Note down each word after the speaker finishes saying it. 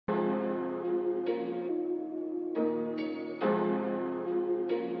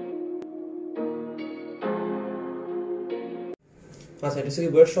আচ্ছা এটা হচ্ছে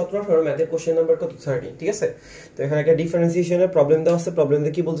বুয়েট 17 ম্যাথের কোশ্চেন নাম্বার কত 13 ঠিক আছে। তো এখানে একটা ডিফারেন্সিয়েশনের প্রবলেম দেওয়া আছে,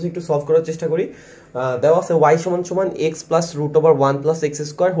 প্রবলেমটা কি বলতেছে একটু সলভ করার চেষ্টা করি। দেওয়া আছে y = x + √1 +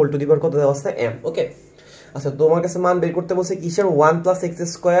 x² whole to the পাওয়ার কত দেওয়া আছে m। ওকে আচ্ছা তোমার কাছে মান বের করতে বলছে কিসের 1 +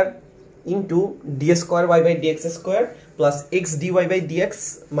 x² into d²y/dx² plus x dy/dx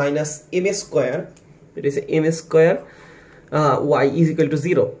minus m² এটা হচ্ছে m² y =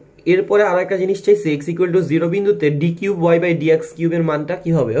 0। এরপরে আরেকটা জিনিস চাইছে x = 0 বিন্দুতে d³ y/dx³ এর মানটা কি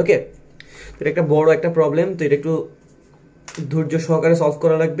হবে। ওকে তো এটা একটা বড় একটা প্রবলেম, তো এটা একটু ধৈর্য সহকারে সলভ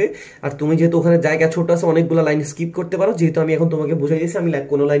করা লাগবে। আর তুমি যেহেতু ওখানে জায়গা ছোট আছে অনেকগুলো লাইন স্কিপ করতে পারো, যেহেতু আমি এখন তোমাকে বুঝাই দিয়েছি আমি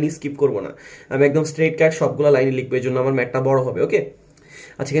কোনো লাইনই স্কিপ করব না, আমি একদম স্ট্রেট কাট সবগুলো লাইনে লিখবো, এই জন্য আমার ম্যাথটা বড় হবে। ওকে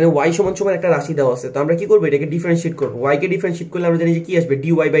আচ্ছা এখানে y = একটা রাশি দেওয়া আছে, তো আমরা কি করবো এটাকে ডিফারেন্সিয়েট করবো। y কে ডিফারেন্সিয়েট করলে আমরা জানি যে কি আসবে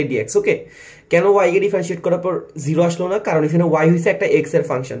dy/dx। ওকে কেন y কে ডিফারেন্সিয়েট করার পর 0 আসলো না, কারণ এখানে y হইছে একটা x এর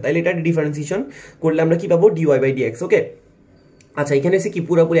ফাংশন, তাইলে এটা ডিফারেন্সিয়েশন করলে আমরা কি পাবো dy/dx। ওকে আচ্ছা এখানে এসে কি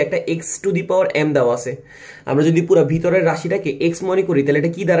পুরোপুরি একটা x⁻m দেওয়া আছে, আমরা যদি পুরো ভিতরের রাশিটাকে x মনে করি তাহলে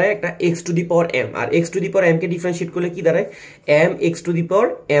এটা কি দাঁড়ায় একটা x⁻m, আর x⁻m কে ডিফারেন্সিয়েট করলে কি দাঁড়ায়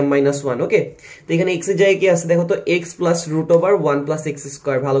mx⁻m-1। ওকে তো এখানে x এর জায়গায় কি আছে দেখো তো x + √1 + x²।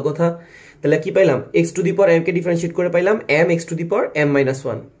 ভালো কথা, তাহলে কি পাইলাম x⁻m কে ডিফারেন্সিয়েট করে পাইলাম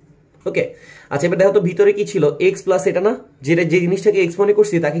mx⁻m-1। ওকে আচ্ছা এবার দেখো তো ভিতরে কি ছিল x প্লাস এটা না, যেটা যে জিনিসটাকে x মনে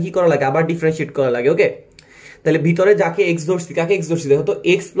করছি তাকে কি করা লাগে আবার ডিফারেন্সিয়েট করা লাগে। ওকে তাহলে ভিতরে যাকে x ধরছি কাকে x ধরছি দেখো তো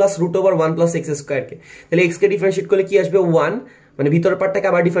x + √1 + x² কে, তাহলে x কে ডিফারেন্সিয়েট করলে কি আসবে 1, মানে ভিতরের পার্টটাকে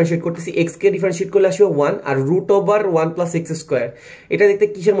আবার ডিফারেন্সিয়েট করতেছি, x কে ডিফারেন্সিয়েট করলে আসবে 1 আর √1 + x²। এটা দেখতে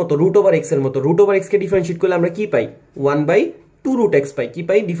কিসের মতো √x এর মতো, √x কে ডিফারেন্সিয়েট করলে আমরা কি পাই 1/2√x পাই, কি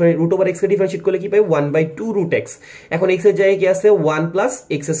পাই √x কে ডিফারেন্সিয়েট করলে কি পাই 1/2√x। এখন x এর জায়গায় কি আছে 1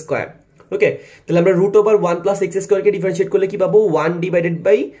 + x²। ওকে তাহলে আমরা √1 + x² কে ডিফারেন্সিয়েট করলে কি পাবো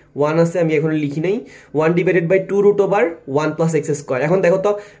 1/1 আছে, আমি এখন লিখি নাই 1/2√1 + x²। এখন দেখো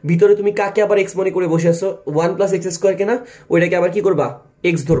তো ভিতরে তুমি কাকে আবার x মনে করে বসে আছো 1 + x² কে না, ওইটাকে আবার কি করবা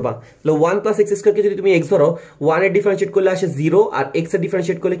x ধরবা। তাহলে 1 + x² কে যদি তুমি x ধরো 1 এর ডিফারেন্সিয়েট করলে আসে 0 আর x এর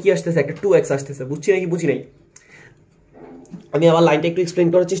ডিফারেন্সিয়েট করলে কি আসতেছে একটা 2x আসতেছে। বুঝছি নাকি বুঝি নাই, আমি আমার লাইনটা একটু এক্সপ্লেইন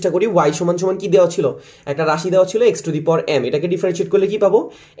করার চেষ্টা করি। y = কি দেওয়া ছিল একটা রাশি দেওয়া ছিল x⁻m, এটাকে ডিফারেন্সিয়েট করলে কি পাবো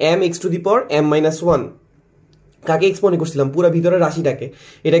mx⁻m-1। কাকে x মনে করছিলাম পুরো ভিতরের রাশিটাকে,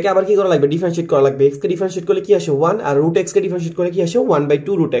 এটাকে আবার কি করা লাগবে ডিফারেন্সিয়েট করা লাগবে, x কে ডিফারেন্সিয়েট করলে কি আসে 1 আর √x কে ডিফারেন্সিয়েট করলে কি আসে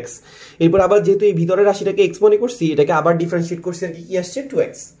 1/2√x। এরপর আবার যেহেতু এই ভিতরের রাশিটাকে x মনে করছি এটাকে আবার ডিফারেন্সিয়েট করছি আর কি আসছে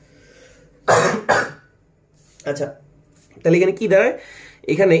 2x। আচ্ছা তাহলে এখানে কি দাঁড়ায়,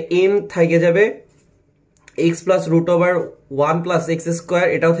 এখানে m থেকে যাবে x + √1 + x²,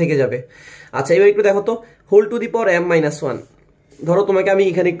 এটাও থেকে যাবে। আচ্ছা এবার একটু দেখো তো whole to the power m-1, ধরো তোমাকে আমি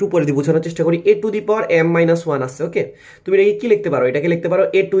এখানে একটু পরে দিয়ে বোঝানোর চেষ্টা করি a⁻m-1 আছে। ওকে তুমি এটা কি লিখতে পারো, এটাকে লিখতে পারো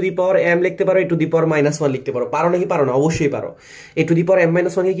a⁻m লিখতে পারো a⁻-1 লিখতে পারো, পারো নাকি পারো না, অবশ্যই পারো।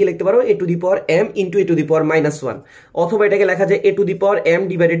 a⁻m-1 কে কি লিখতে পারো a⁻m × a⁻-1, অথবা এটাকে লেখা যায়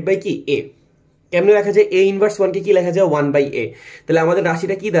a⁻m/কি a। কেমনে লেখা যায় a−1 কে কি লেখা যায় 1/a। তাহলে আমাদের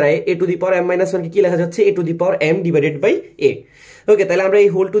রাশিটা কি দাঁড়ায় a⁻m-1 কে কি লেখা যাচ্ছে a⁻m/a। ওকে তাহলে আমরা এই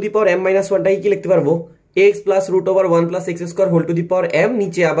whole to the power m-1 টাকে কি লিখতে পারবো x + √1 + x² whole to the power m,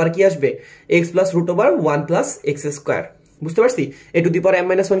 নিচে আবার কি আসবে x + √1 + x²। বুঝতে পারছি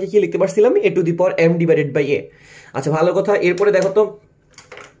a⁻m-1 কে কি লিখতে পারছিলাম a⁻m/a। আচ্ছা ভালো কথা, এরপরে দেখো তো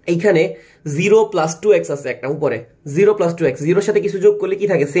এইখানে 0 + 2x আছে একটা উপরে 0 + 2x, 0 সাথে কিছু যোগ করলে কি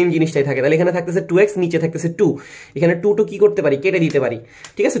থাকে সেম জিনিসটাই থাকে, তাহলে এখানে থাকতেছে 2x নিচে থাকতেছে 2, এখানে 2 কি করতে পারি কেটে দিতে পারি।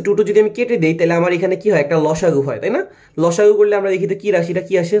 ঠিক আছে 2 যদি আমি কেটে দেই তাহলে আমার এখানে কি হয় একটা লসাগু হয়, তাই না। লসাগু করলে আমরা দেখি তো কি রাশিটা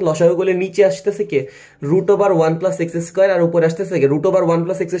কি আসে, লসাগু করলে নিচে আসতেছে কে √1 + x² আর উপরে আসতেছে কে √1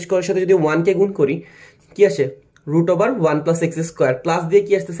 + x² এর সাথে যদি 1 কে গুণ করি কি আসে √1 + x² প্লাস দিয়ে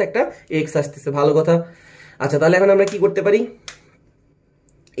কি আসতেছে একটা x আসতেছে। ভালো কথা, আচ্ছা তাহলে এখন আমরা কি করতে পারি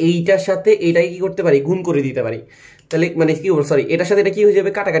এইটার সাথে এইটাকে কি করতে পারি গুণ করে দিতে পারি, তাহলে মানে কি সরি এটার সাথে এটা কি হয়ে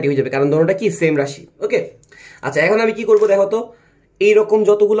যাবে কাটাকাটি হয়ে যাবে, কারণ দুটোটা কি সেম রাশি। ওকে আচ্ছা এখন আমি কি করব দেখো তো এইরকম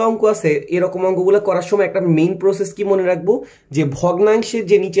যতগুলো অঙ্ক আছে এরকম অঙ্কগুলো করার সময় একটা মেইন প্রসেস কি মনে রাখবো যে ভগ্নাংশের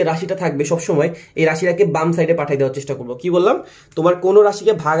যে নিচে রাশিটা থাকবে সবসময় এই রাশিটাকে বাম সাইডে পাঠিয়ে দেওয়ার চেষ্টা করবো। কি বললাম তোমার কোনো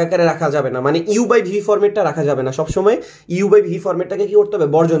রাশিকে ভাগ আকারে রাখা যাবে না, মানে u/v ফরম্যাটটা রাখা যাবে না, সবসময় u/v ফরম্যাটটাকে কি করতে হবে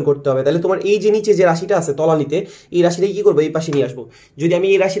বর্জন করতে হবে। তাহলে তোমার এই যে নিচে যে রাশিটা আছে তলানিতে এই রাশিটাকে কি করবো এই পাশে নিয়ে আসবো, যদি আমি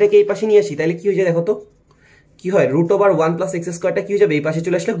এই রাশিটাকে এই পাশে নিয়ে আসি তাহলে কি হয়ে যায় দেখো তো কি হয় √1 + x² কি হয়ে যাবে এই পাশে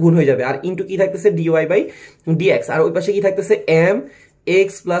চলে আসলে গুণ হয়ে যাবে, আর ইনটু কি থাকতেছে dy/dx, আর ওই পাশে কি থাকতেছে mx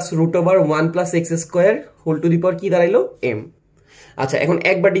 + √1 + x² whole to the পাওয়ার কি দাঁড়াইলো m। আচ্ছা এখন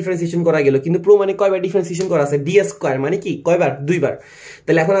একবার ডিফারেন্সিয়েশন করা গেল, কিন্তু প্রমাণে কয়বার ডিফারেন্সিয়েশন করা আছে d² মানে কি কয়বার দুইবার।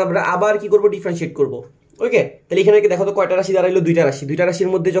 তাহলে এখন আমরা আবার কি করব ডিফারেন্সিয়েট করব। ওকে তাহলে এখানে দেখো তো কয়টা রাশি দাঁড়াইলো দুইটা রাশি, দুইটা রাশির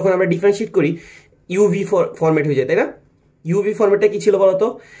মধ্যে যখন আমরা ডিফারেন্সিয়েট করি uv ফরম্যাট হয়ে যায় তাই না। ইউভি ফর্মেটটা কি ছিল বলতো,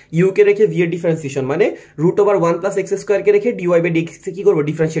 ইউ কে রেখে ভি এর ডিফারেন্সিয়েশন, মানে root over 1 plus x square কে রেখে ডিওয়াই বাই ডিএক্স কে কি করবো,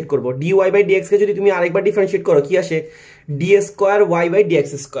 ডিফারেন্সিয়েট করবো। ডিওয়াই বাই ডিএক্স কে যদি তুমি আরেকবার ডিফারেন্সিয়েট করো কি আসে, D square Y by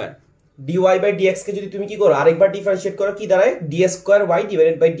dx square. Dy by dx কে যদি তুমি কি করো আরেকবার ডিফারেন্সিয়েট করো কি দাঁড়ায়, D square Y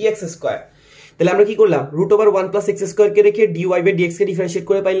divided by dx square. তাহলে আমরা কি করলাম, root over 1 plus x square কে রেখে dy by dx K differentiate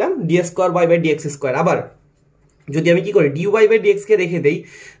করে পাইলাম D square Y by dx square. আবার যদি আমি কি করি ডিওয়াই বাই ডিএক্স কে রেখে দেই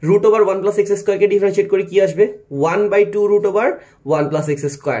root over 1 plus x square কে ডিফারেন্সিয়েট করে কি আসবে, 1/2 root over 1 plus x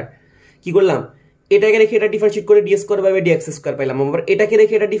square. কি করলাম, এটাকে রেখে এটা ডিফারেন্সিয়েট করে D square by dx square পাইলাম। আবার এটাকে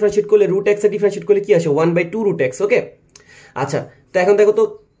রেখে এটা ডিফারেন্সিয়েট করলে রুট এক্স এ ডিফারেন্সিয়েট করলে কি আসে, 1/2 রুট এক্স। ওকে, আচ্ছা তো এখন দেখো তো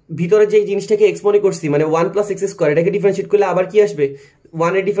ভিতরে যে জিনিসটাকে এক্স মনে করছি মানে 1 প্লাস এক্স স্কোয়ার, এটাকে ডিফারেন্সিয়েট করলে আবার কি আসবে,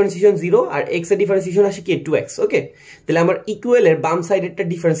 1 এর ডিফারেন্সিয়েশন 0 আর এক্স এর ডিফারেন্সিয়েশন আসে কি 2x। ওকে, তাহলে আমার ইকুয়ালের বাম সাইডেরটা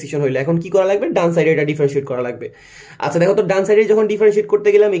ডিফারেন্সিয়েশন হইলো, এখন কি করা লাগবে, ডান সাইডে এটা ডিফারেন্সিয়েট করা লাগবে। আচ্ছা দেখো তো ডান সাইডে যখন ডিফারেন্সিয়েট করতে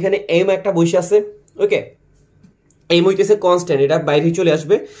গেলাম এখানে এম একটা বসে আছে। ওকে, এম হইতেছে কনস্ট্যান্ট, এটা বাইরে চলে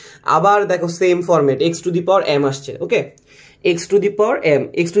আসবে। আবার দেখো same format x to the power M আসছে। ওকে, x to the power M,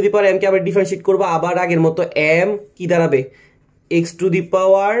 x to the power M K আবার ডিফারেন্সিয়েট করবো, আবার আগের মতো এম কি দাঁড়াবে, x to the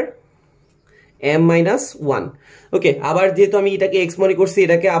power m minus 1। ওকে, আবার যেহেতু আমি এটাকে x মনে করছি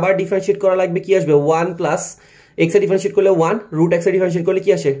এটাকে আবার ডিফারেন্সিয়েট করা লাগবে, কি আসবে 1 প্লাস x এ ডিফারেন্সিয়েট করলে 1, রুট x এ ডিফারেন্সিয়েট করলে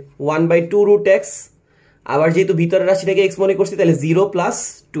কি আসে 1/2 রুট x। আবার যেহেতু ভিতরের রাশিটাকে x মনে করছি তাহলে 0 প্লাস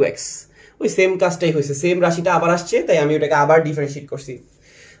 2x। ওই সেম কাজটাই হয়েছে, সেম রাশিটা আবার আসছে তাই আমি ওটাকে আবার ডিফারেন্সিয়েট করছি।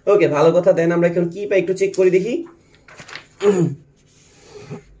 ওকে, ভালো কথা। দেন আমরা এখন কি পাই একটু চেক করে দেখি।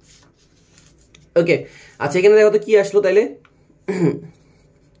 ওকে, আচ্ছা এখানে দেখো তো কি আসলো, তাইলে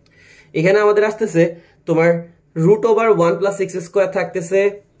এখানে আমাদের আসতেছে তোমার root over 1 plus x square থাকতেছে,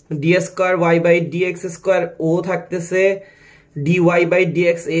 D square Y by dx square ও থাকতেছে, ডি ওয়াই বাই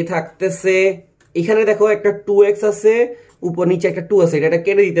ডিএক্স এ থাকতেছে। এখানে দেখো একটা 2x আছে, উপর নিচে একটা 2 আছে, এটা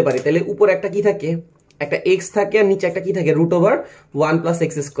কেটে দিতে পারি। তাহলে উপর একটা কি থাকে, একটা x থাকে, আর নিচে একটা কি থাকে, root over 1 plus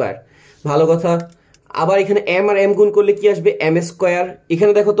x square. ভালো কথা। আবার এখানে m আর m গুণ করলে কি আসবে, m স্কোয়ার।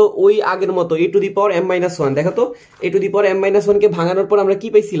 এখানে দেখো তো ওই আগের মতো a to the power m minus 1, দেখো তো a to the power m minus 1 কে ভাঙানোর পর আমরা কি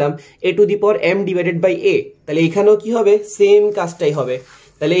পাইছিলাম, a to the power m divided by a। তাহলে এখানেও কি হবে, সেম কাজটাই হবে।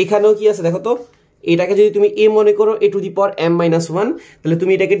 তাহলে এখানেও কি আছে দেখো তো, এটাকে যদি তুমি a মনে করো a to the power m minus 1, তাহলে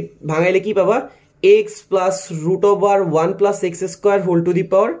তুমি এটাকে ভাঙাইলে কি পাবা, x plus root over 1 plus x square whole to the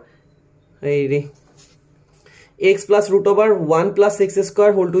পাওয়ার, এই রে x plus root over 1 plus x square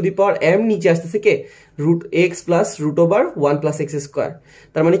whole to the power m, নিচে আসতেছে কে root x plus root over 1 plus x square.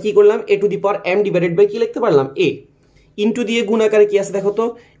 তার মানে কি করলাম, a to the power m divided by কি লিখতে পারলাম, a ইনটু দিয়ে গুণ আকারে কি আছে দেখো তো,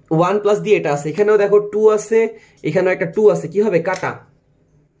 1 প্লাস দিয়ে এটা আছে, এখানেও দেখো 2 আছে, এখানেও একটা 2 আছে, কি হবে কাটা।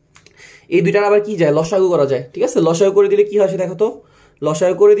 এই দুইটার আবার কি যায়, লসাগু করা যায়। ঠিক আছে, লসাগু করে দিলে কি হয় দেখো তো,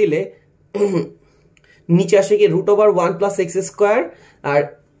 লসাগু করে দিলে নিচে আসে কি root over 1 plus x square, আর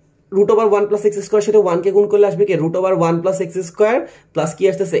root over 1 plus x square সাথে 1 কে গুণ করলে আসবে কি root over 1 plus x square plus কি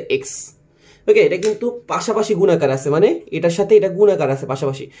আসতেছে এক্স। ওকে, এটা কিন্তু পাশাপাশি গুণাকার আছে, মানে এটার সাথে এটা গুণাকার আছে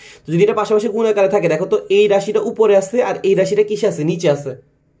পাশাপাশি। যদি এটা পাশাপাশি গুণাকারে থাকে দেখো তো, এই রাশিটা উপরে আছে আর এই রাশিটা কিসে আছে, নিচে আছে।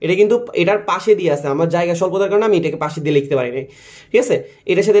 এটা কিন্তু এটার পাশে দিয়ে আছে, আমার জায়গা স্বল্পতার কারণে আমি এটাকে পাশে দিয়ে লিখতে পারি নাই। ঠিক আছে,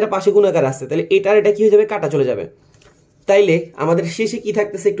 এটার সাথে এটা পাশে গুণাকার আছে, তাহলে এটার এটা কি হয়ে যাবে, কাটা চলে যাবে। তাইলে আমাদের শেষে কি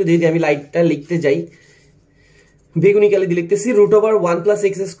থাকতেছে, একটু যদি আমি লাইটটা লিখতে যাই, বেগুনি কালি দিয়ে লিখতেছি, root over 1 plus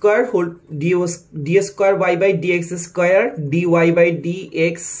x square whole D square Y by dx square D Y by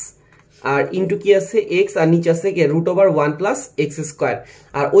dx, R into কি আছে এক্স, আর নিচে আছে কি root over 1 plus x square,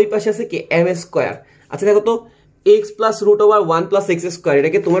 আর ওই পাশে আছে কি এম স্কোয়ার। আচ্ছা দেখো তো, x plus root over 1 plus x square,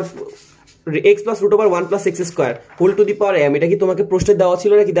 এটাকে তোমার x plus root over 1 plus x square whole to the power M, এটা কি তোমাকে প্রশ্নে দেওয়া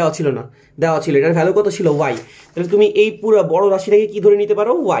ছিল নাকি দেওয়া ছিল না, দেওয়া ছিল। এটার ভ্যালু কত ছিল, ওয়াই। তাহলে তুমি এই পুরো বড় রাশিটাকে কি ধরে নিতে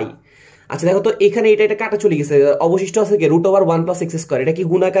পারো, ওয়াই। আচ্ছা দেখো তো, এখানে এটা কাটা চলে গেছে, অবশিষ্ট আছে কি root over 1 plus x square. এটা কি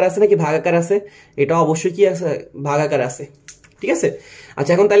গুণাকার আছে নাকি ভাগাকার আছে, এটা অবশ্যই কি আছে, ভাগাকার আছে। ঠিক আছে,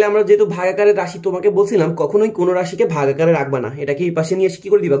 আচ্ছা এখন তাহলে আমরা যেহেতু ভাগাকারের রাশি তোমাকে বলছিলাম কখনোই কোনো রাশিকে ভাগাকারে রাখবা না, এটাকে এই পাশে নিয়ে এসে কি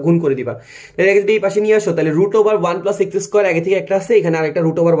করে দিবা, গুণ করে দিবা। তাহলে যদি এই পাশে নিয়ে আসো তাহলে root over 1 plus x square আগে থেকে একটা আছে, এখানে আরেকটা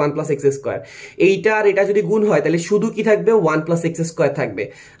root over 1 plus x square. এইটা আর এটা যদি গুণ হয় তাহলে শুধু কি থাকবে, 1 প্লাস এক্স স্কোয়ার থাকবে,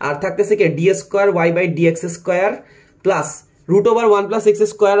 আর থাকতেছে কি D square Y by dx square plus root over 1 plus x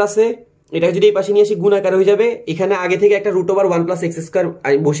square আছে, এটা যদি এই পাশে নিয়ে আসি গুণ আকার হয়ে যাবে। এখানে আগে থেকে একটা root over 1 plus x square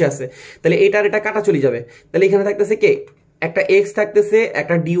বসে আছে, তাহলে এটার এটা কাটা চলে যাবে। তাহলে এখানে থাকতেছে কে, একটা এক্স থাকতেছে,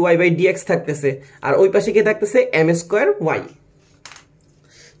 একটা ডি ওয়াই বাই ডিএক্স থাকতেছে, আর ওই পাশে কে থাকতেছে এম স্কোয়ার ওয়াই।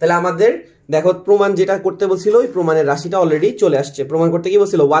 তাহলে আমাদের দেখো প্রমাণ যেটা করতে বলছিল ওই প্রমাণের রাশিটা অলরেডি চলে আসছে। প্রমাণ করতে কি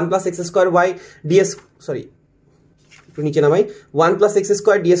বলছিল, 1 plus x square Y DS, sorry একটু নিচে নামাই, 1 plus x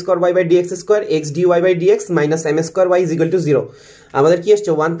square D square Y by dx square x D Y by dx minus M square Y is equal to 0। আমাদের কি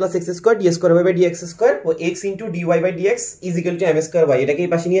আসছে, 1 plus x square D square Y by dx square O x into D Y by dx is equal to M square Y. এটাকে এই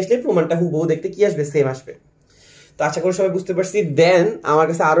পাশে নিয়ে আসলে প্রমাণটা হুবহু দেখতে কি আসবে, সেম আসবে। তো আশা করি সবাই বুঝতে পারছি। দেন আমার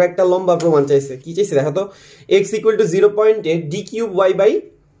কাছে আরো একটা লম্বা প্রমাণ চাইছে। কি চাইছে দেখো তো, x ইকুয়াল টু 0 পয়েন্টে d cube y by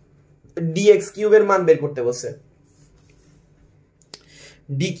dx কিউবের মান বের করতে বলছে।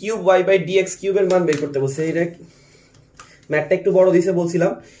 d cube y by dx কিউবের মান বের করতে বলছে। এটা ম্যাথটা একটু বড় দিয়েছে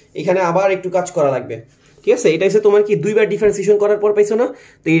বলছিলাম, এখানে আবার একটু কাজ করা লাগবে। ঠিক আছে, এটা হচ্ছে তোমার কি দুইবার ডিফারেন্সিয়েশন করার পর পাইছো না,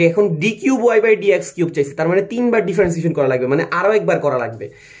 তো এটা এখন d cube y by dx cube চাইছে, তার মানে তিনবার ডিফারেন্সিয়েশন করা লাগবে, মানে আরো একবার করা লাগবে।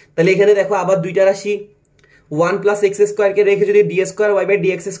 তাহলে এখানে দেখো আবার দুইটা রাশি 1 প্লাস এক্স স্কোয়ার কে রেখে যদি D square Y by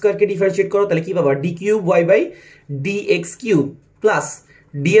dx square K differentiate করো তাহলে কি পাবা, D cube Y by dx cube plus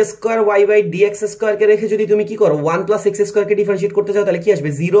D square Y by dx square কে রেখে যদি তুমি কি করো 1 প্লাস এক্স স্কোয়ার কে ডিফারেন্সিয়েট করতে চাও তাহলে কি আসবে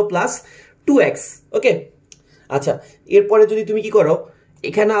 0 প্লাস 2x। ওকে, আচ্ছা এরপরে যদি তুমি কি করো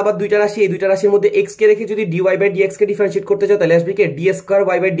এখানে আবার দুইটা রাশি, এই দুইটা রাশির মধ্যে x কে রেখে যদি dy by dx K differentiate করতে চাও তাহলে আসবে কি d square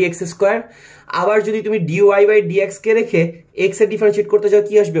y by dx square. আবার যদি তুমি dy বাই dx কে রেখে x এর ডিফারেন্সিয়েট করতে চাও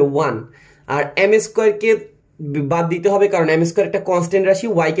কি আসবে 1। আর m স্কয়ার কে বাদ দিতে হবে কারণ m স্কয়ার একটা কনস্ট্যান্ট রাশি,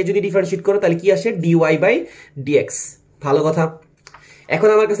 y কে যদি ডিফারেন্সিয়েট করো তাহলে কি আসে dy বাই dx। ভালো কথা। এখন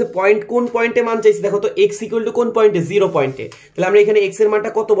আমার কাছে পয়েন্ট কোন পয়েন্টে মান চাইছি দেখো তো, x ইকুয়াল টু কোন পয়েন্টে 0 পয়েন্টে। তাহলে আমরা এখানে x এর মানটা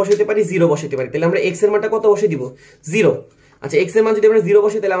কত বসাইতে পারি, 0 বসাইতে পারি। তাহলে আমরা x এর মানটা কত বসাই দিব 0। আচ্ছা x এর মান যদি আমরা 0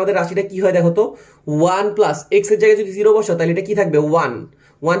 বসাই তাহলে আমাদের রাশিটা কি হয় দেখো তো, 1 প্লাস x এর জায়গায় যদি 0 বসাও তাহলে এটা কি থাকবে 1,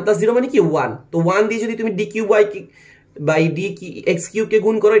 1 প্লাস 0 মানে কি 1। তো 1 দিয়ে যদি তুমি d cube y by d x cube কে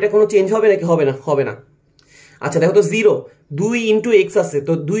গুণ করো এটা কোনো চেঞ্জ হবে নাকি, হবে না, হবে না। আচ্ছা দেখো তো 0 2 ইন্টু এক্স আছে,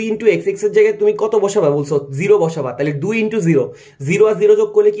 তো 2 ইন্টু এক্স, এক্স এর জায়গায় তুমি কত বসাবা বলছো 0 বসাবা, তাহলে 2 ইন্টু 0, 0 আর 0 যোগ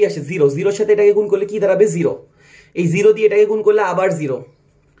করলে কি আসে 0, 0 সাথে এটাকে গুণ করলে কি দাঁড়াবে 0, এই 0 দিয়ে এটাকে গুণ করলে আবার 0।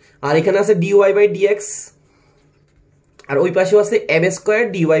 আর এখানে আছে dy বাই dx, আর ওই পাশেও আছে m square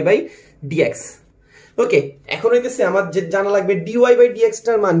dy by dx। ওকে, এখন হইতেছে আমার যে জানা লাগবে dy বাই dx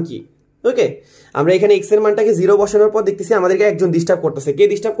টার মান কি। ওকে, আমরা এখানে x এর মানটাকে 0 বসানোর পর দেখতেছি আমাদেরকে একজন ডিস্টার্ব করতেছে। কে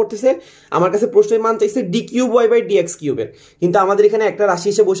ডিস্টার্ব করতেছে, আমার কাছে প্রশ্নের মান চাইছে d cube y by dx কিউবের, কিন্তু আমাদের এখানে একটা রাশি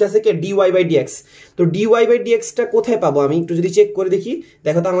এসে বসে আছে কে dy বাই dx। তো dy বাই dx টা কোথায় পাবো আমি একটু যদি চেক করে দেখি,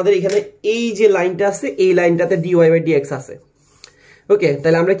 দেখো তো আমাদের এখানে এই যে লাইনটা আছে এই লাইনটাতে dy বাই dx আছে। ওকে,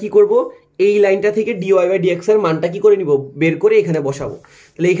 তাহলে আমরা কি করব, এই লাইনটা থেকে dy বাই dx এর মানটা কি করে নিব, বের করে এখানে বসাবো।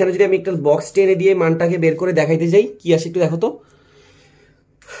 তাহলে এখানে যদি আমি একটা বক্স টেনে দিয়ে মানটাকে বের করে দেখাইতে যাই কি আসে একটু দেখো তো,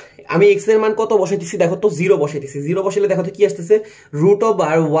 আমি x এর মান কত বসাইতেছি দেখো তো 0 বসাইতেছি। 0 বসাইলে দেখো তো কি আসতেছে রুট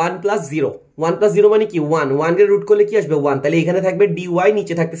ওভার 1 প্লাস 0, 1 প্লাস 0 মানে কি 1, 1 এর রুট করলে কি আসবে 1, তাহলে এখানে থাকবে dy,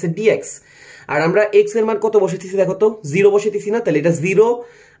 নিচে থাকতেছে dx। আর আমরা x এর মান কত বসাইতেছি দেখো তো 0 বসাইতেছি না, তাহলে এটা 0,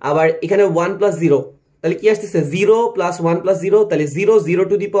 আবার এখানে 1 প্লাস 0, তাহলে কি আসতেছে 0 প্লাস 1 প্লাস 0, তাহলে 0, 0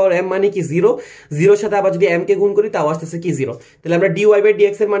 টু দি পাওয়ার m মানে কি 0, 0 সাথে আবার যদি m কে গুণ করি তাও আসতেছে কি 0। তাহলে আমরা dy বাই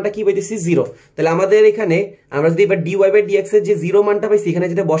dx এর মানটা কি পাইতেছি 0। তাহলে আমাদের এখানে আমরা যদি এবার dy বাই dx এর যে 0 মানটা পাইছি এখানে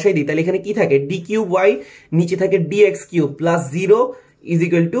যেটা বসাই দিই তাহলে এখানে কি থাকে d কিউব y, নিচে থাকে dx cube plus 0 is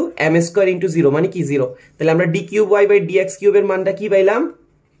equal to m square into 0 মানে কি 0। তাহলে আমরা d cube y by dx কিউবের মানটা কি পাইলাম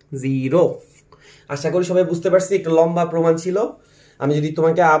 0। আশা করি সবাই বুঝতে পারছি, একটা লম্বা প্রমাণ ছিল। আমি যদি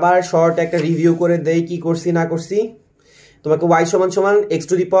তোমাকে আবার শর্ট একটা রিভিউ করে দেই কি করছি না করছি, তোমাকে y সমান সমান x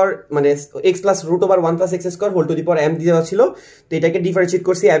টু দি পাওয়ার মানে x plus root over 1 plus x square whole to the power m দিয়ে দেওয়া ছিল। তো এটাকে ডিফারেন্সিয়েট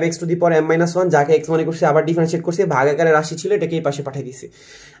করছি ab x to the power m minus 1, যাকে x মনে করছি আবার ডিফারেন্সিয়েট করছি, ভাগ আকারে রাশি ছিল এটাকে এই পাশে পাঠিয়ে দিয়েছি।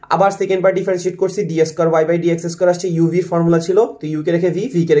 আবার সেকেন্ড বার ডিফারেন্সিয়েট করছি d square y by dx square আসছে, u v এর ফর্মুলা ছিল, তো u কে রেখে v,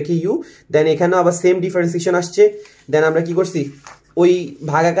 v কে রেখে u, দেন এখানেও আবার সেম ডিফারেন্সিয়েশন আসছে। দেন আমরা কি করছি, ওই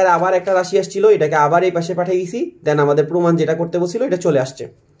ভাগ আকারে আবার একটা রাশি আসছিল এটাকে আবার এই পাশে পাঠিয়ে দিয়েছি, দেন আমাদের প্রমাণ যেটা করতে বলছিল এটা চলে আসছে।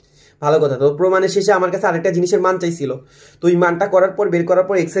 ভালো কথা। তো প্রমাণের শেষে আমার কাছে আরেকটা জিনিসের মান চাইছিল, তো ওই মানটা করার পর বের করার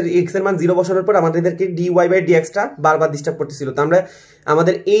পর x এর মান 0 বসানোর পর আমাদেরকে dy বাই dx টা বারবার ডিস্টার্ব করতেছিল। তো আমরা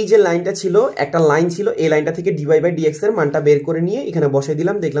আমাদের এই যে লাইনটা ছিল, একটা লাইন ছিল, এই লাইনটা থেকে dy বাই dx এর মানটা বের করে নিয়ে এখানে বসাই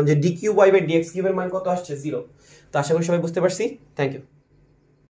দিলাম, দেখলাম যে d cube y by dx কিউবের মান কত আসছে 0। তো আশা করি সবাই বুঝতে পারছি। Thank you.